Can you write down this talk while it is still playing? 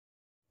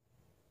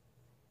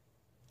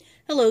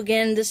Hello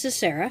again, this is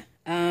Sarah.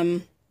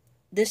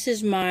 This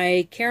is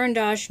my Caran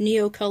D'ache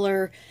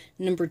Neocolor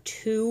number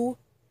 2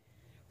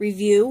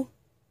 review.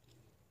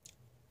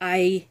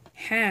 I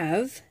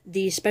have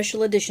the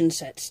special edition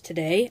sets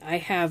today. I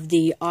have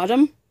the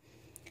autumn,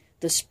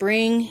 the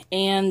spring,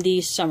 and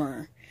the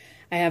summer.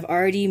 I have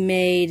already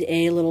made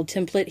a little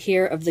template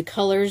here of the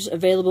colors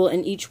available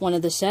in each one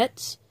of the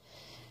sets.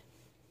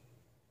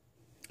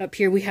 Up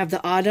here we have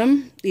the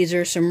autumn. These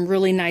are some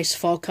really nice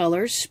fall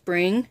colors.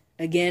 Spring,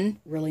 again,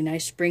 really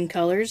nice spring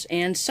colors.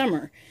 And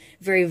summer,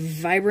 very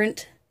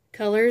vibrant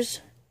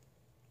colors.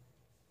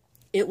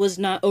 It was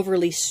not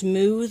overly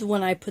smooth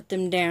when I put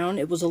them down.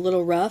 It was a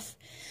little rough.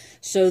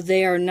 So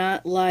they are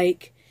not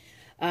like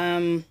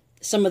some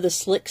of the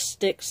slick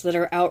sticks that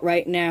are out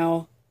right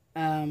now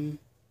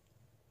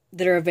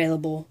that are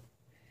available.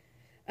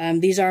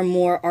 These are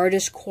more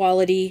artist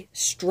quality,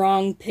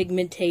 strong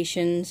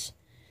pigmentations,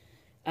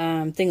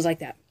 things like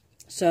that.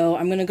 So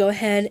I'm going to go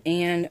ahead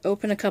and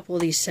open a couple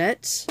of these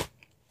sets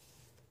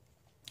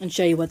and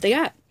show you what they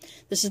got.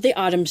 This is the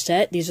autumn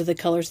set. These are the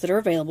colors that are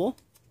available.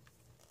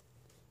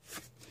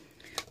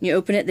 When you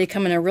open it, they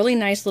come in a really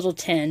nice little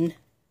tin.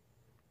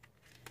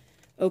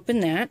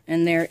 Open that,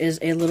 and there is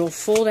a little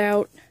fold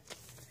out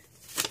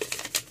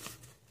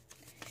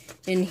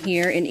in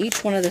here, and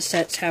each one of the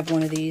sets have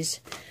one of these.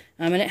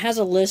 And it has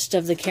a list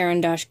of the Caran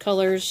D'ache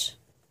colors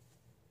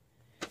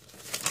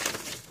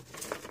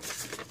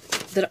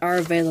that are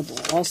available.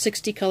 All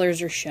 60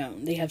 colors are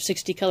shown. They have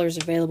 60 colors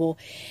available,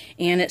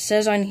 and it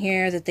says on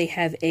here that they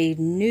have a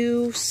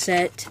new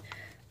set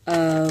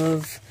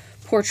of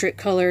portrait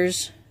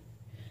colors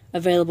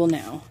available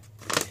now.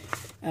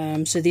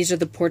 So these are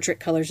the portrait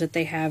colors that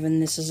they have,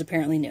 and this is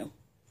apparently new.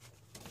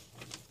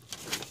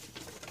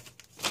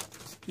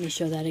 Let me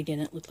show that again.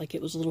 It looked like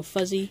it was a little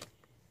fuzzy.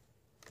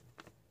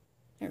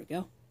 There we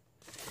go.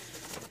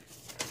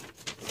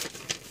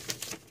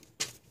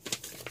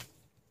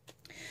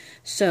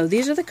 So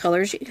these are the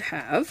colors you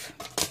have.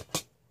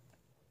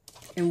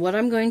 And what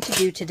I'm going to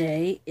do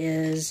today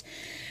is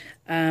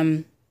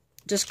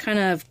just kind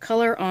of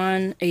color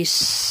on a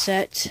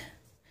set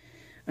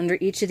under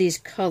each of these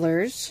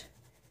colors.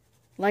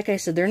 Like I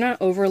said, they're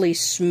not overly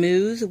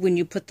smooth when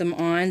you put them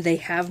on. They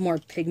have more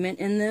pigment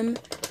in them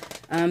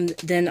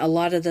than a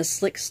lot of the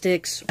slick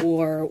sticks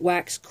or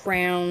wax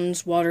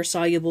crayons,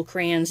 water-soluble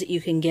crayons that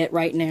you can get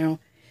right now.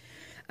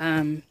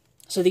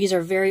 So these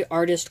are very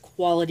artist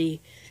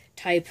quality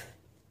type.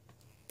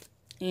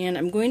 And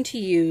I'm going to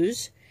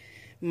use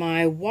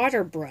my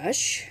water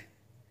brush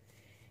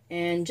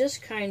and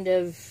just kind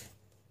of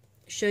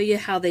show you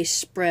how they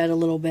spread a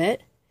little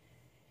bit.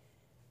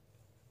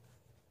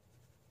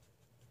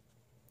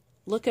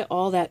 Look at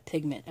all that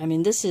pigment. I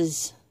mean, this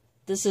is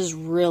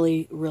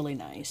really, really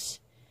nice.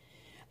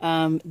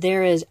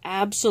 There is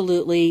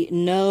absolutely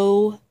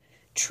no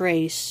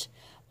trace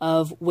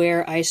of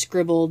where I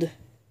scribbled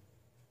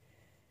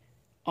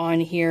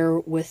on here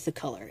with the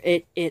color.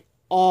 It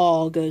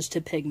all goes to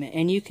pigment,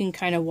 and you can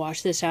kind of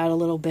wash this out a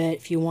little bit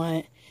if you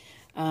want.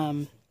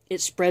 It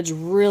spreads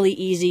really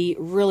easy,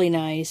 really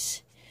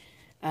nice.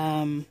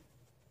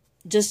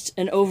 Just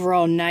an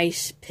overall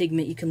nice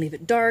pigment. You can leave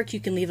it dark, you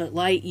can leave it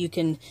light, you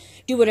can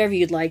do whatever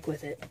you'd like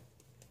with it.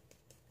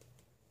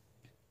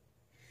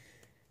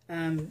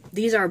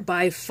 These are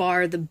by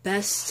far the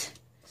best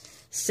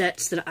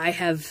sets that I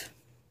have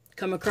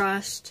come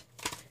across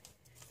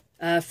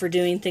for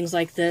doing things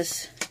like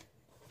this.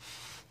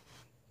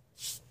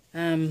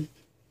 I'm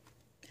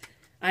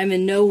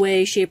in no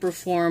way, shape, or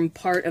form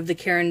part of the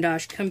Caran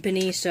D'ache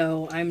company,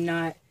 so I'm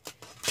not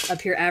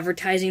up here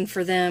advertising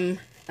for them.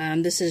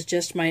 This is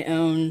just my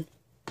own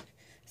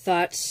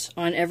thoughts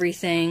on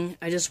everything.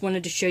 I just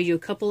wanted to show you a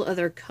couple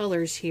other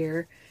colors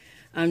here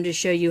to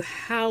show you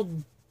how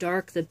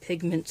dark the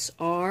pigments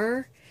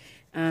are.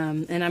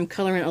 And I'm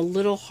coloring a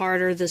little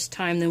harder this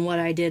time than what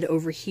I did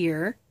over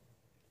here.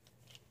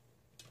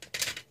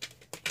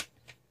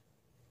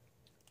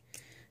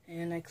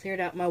 And I cleared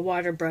out my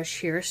water brush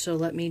here, so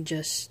let me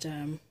just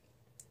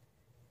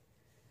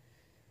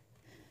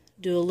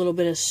do a little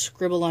bit of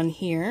scribble on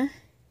here.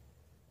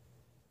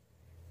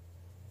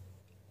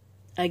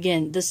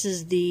 Again, this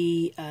is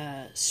the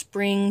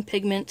spring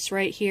pigments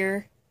right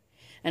here.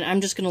 And I'm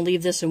just going to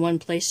leave this in one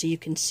place so you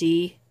can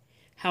see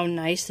how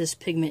nice this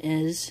pigment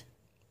is.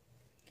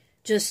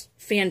 Just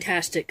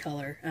fantastic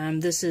color.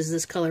 This is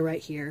this color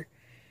right here.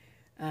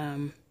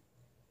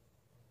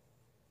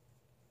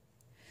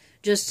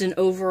 Just an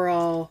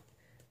overall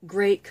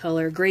great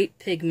color, great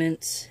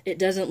pigments. It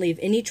doesn't leave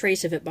any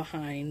trace of it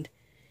behind.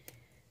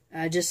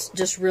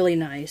 Just really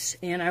nice.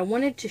 And I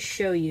wanted to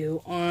show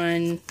you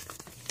on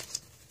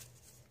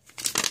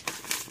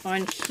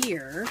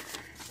here,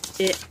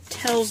 it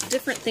tells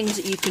different things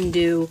that you can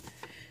do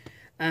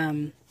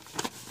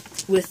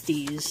with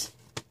these.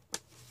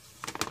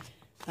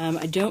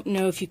 I don't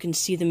know if you can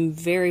see them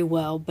very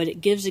well, but it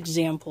gives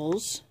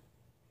examples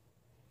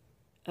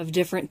of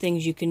different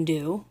things you can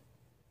do.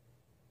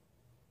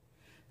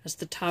 That's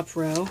the top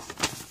row.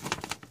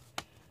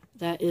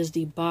 That is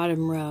the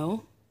bottom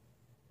row.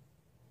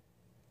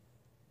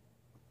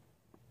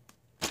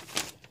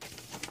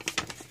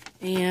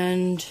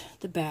 And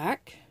the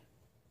back.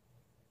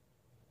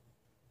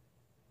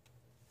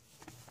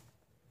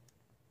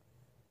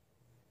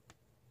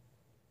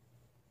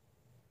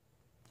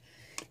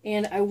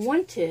 And I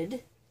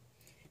wanted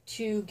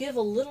to give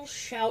a little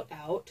shout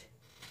out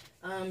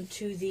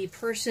to the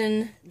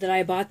person that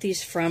I bought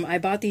these from. I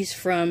bought these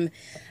from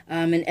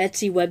an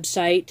Etsy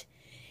website,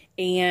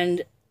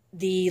 and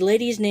the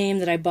lady's name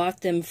that I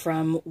bought them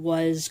from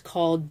was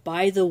called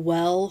By the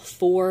Well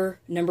 4,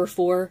 number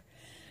 4,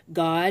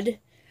 God.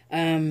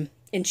 And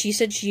she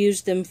said she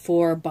used them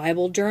for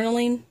Bible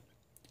journaling.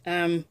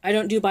 I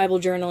don't do Bible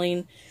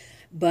journaling,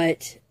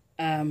 but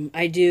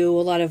I do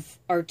a lot of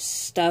art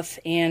stuff,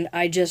 and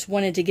I just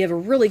wanted to give a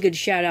really good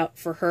shout out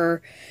for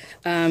her.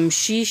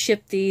 She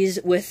shipped these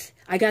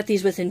I got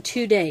these within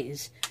 2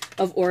 days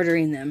of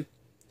ordering them.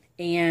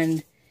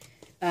 And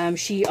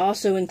she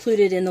also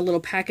included in the little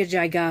package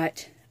I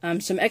got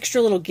some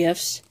extra little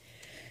gifts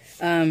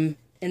in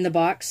the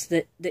box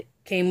that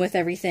came with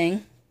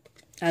everything.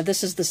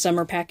 This is the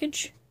summer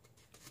package.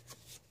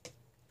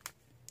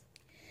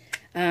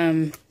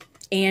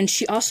 And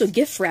she also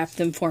gift wrapped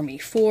them for me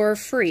for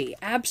free.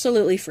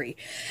 Absolutely free.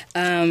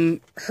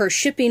 Her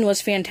shipping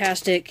was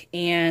fantastic,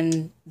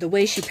 and the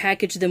way she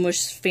packaged them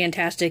was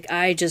fantastic.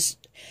 I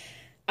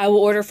will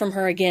order from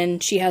her again.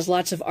 She has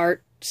lots of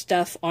art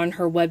stuff on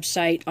her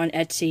website on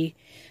Etsy.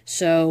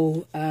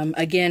 So,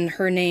 again,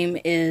 her name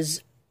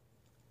is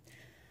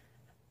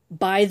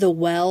By the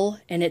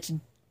Well, and it's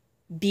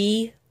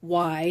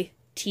B-Y-T-H-E.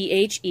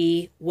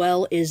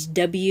 Well is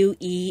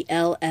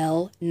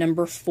W-E-L-L,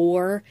 number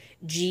 4,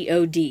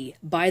 G-O-D.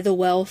 By the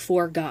Well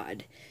for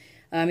God.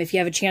 If you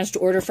have a chance to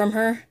order from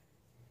her,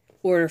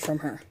 order from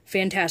her.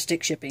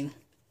 Fantastic shipping.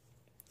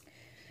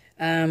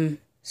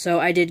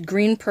 So I did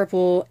green,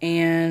 purple,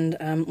 and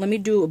let me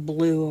do a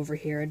blue over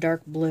here, a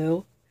dark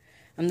blue.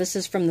 This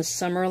is from the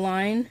summer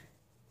line.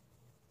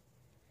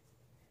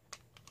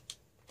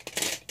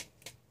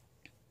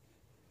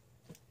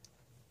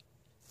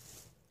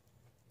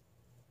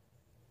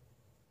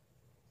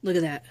 Look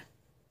at that.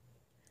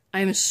 I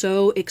am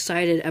so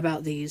excited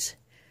about these.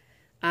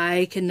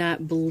 I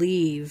cannot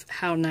believe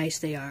how nice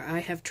they are. I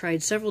have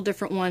tried several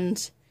different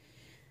ones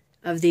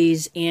of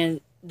these, and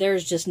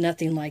there's just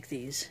nothing like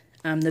these.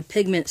 The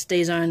pigment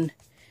stays on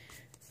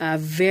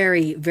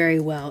very, very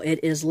well.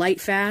 It is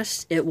light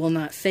fast. It will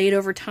not fade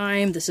over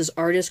time. This is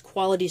artist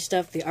quality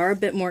stuff. They are a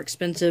bit more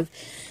expensive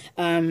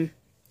than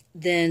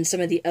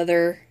some of the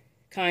other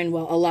kind.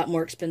 Well, a lot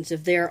more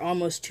expensive. They are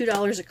almost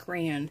 $2 a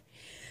crayon.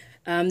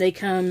 They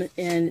come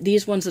in,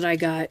 these ones that I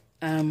got,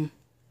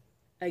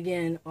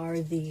 again, are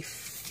the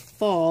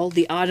fall,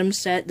 the autumn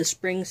set, the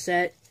spring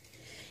set,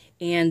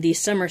 and the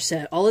summer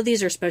set. All of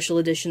these are special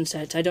edition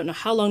sets. I don't know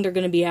how long they're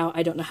going to be out.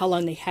 I don't know how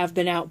long they have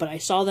been out, but I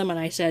saw them and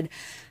I said,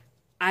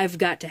 I've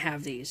got to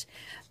have these.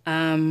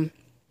 They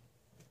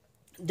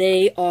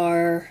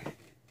are,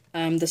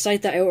 the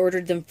site that I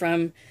ordered them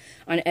from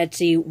on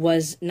Etsy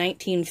was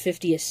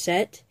 $19.50 a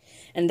set,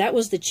 and that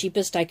was the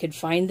cheapest I could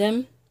find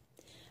them.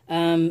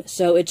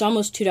 So it's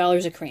almost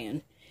 $2 a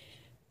crayon.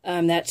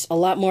 That's a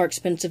lot more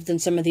expensive than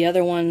some of the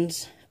other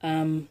ones.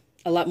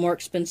 A lot more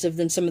expensive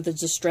than some of the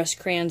distress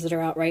crayons that are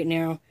out right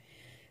now.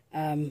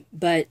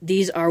 But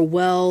these are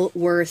well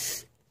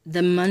worth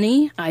the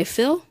money, I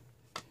feel.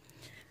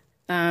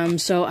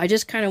 So I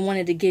just kind of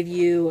wanted to give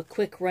you a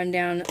quick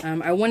rundown.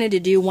 I wanted to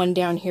do one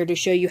down here to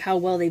show you how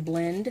well they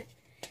blend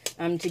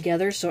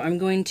together. So I'm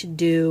going to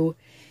do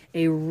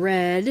a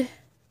red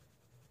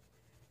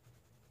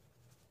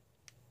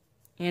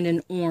and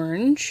an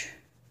orange.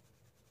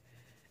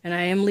 And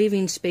I am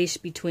leaving space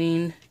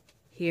between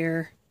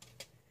here.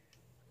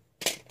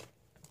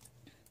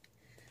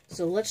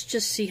 So let's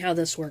just see how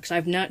this works.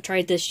 I've not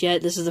tried this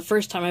yet. This is the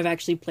first time I've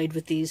actually played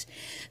with these.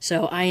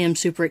 So I am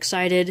super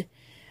excited.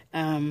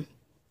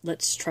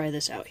 Let's try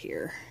this out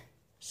here.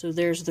 So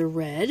there's the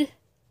red.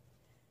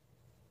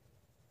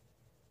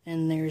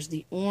 And there's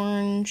the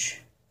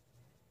orange.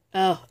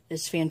 Oh,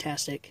 it's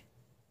fantastic.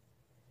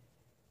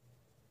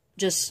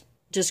 Just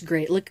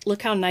great.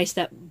 Look how nice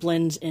that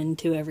blends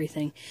into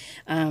everything.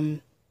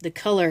 The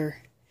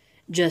color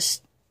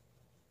just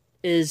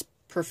is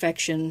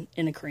perfection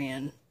in a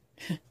crayon.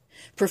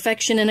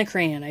 Perfection in a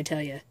crayon, I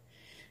tell you.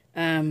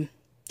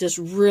 Just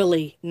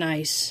really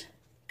nice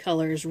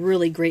colors,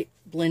 really great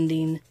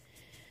blending,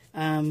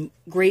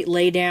 great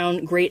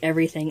laydown, great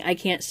everything. I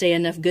can't say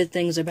enough good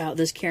things about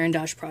this Caran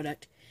D'ache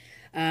product.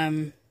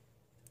 I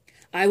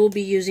will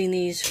be using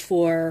these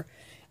for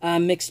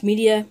mixed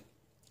media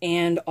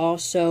and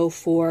also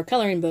for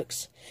coloring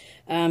books.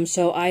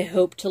 So I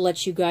hope to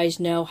let you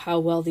guys know how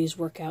well these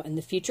work out in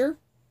the future.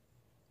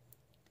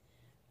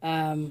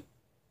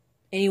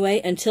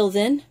 Anyway, until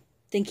then,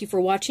 thank you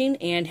for watching,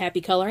 and happy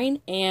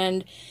coloring,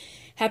 and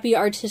happy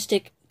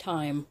artistic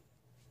time.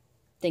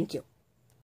 Thank you.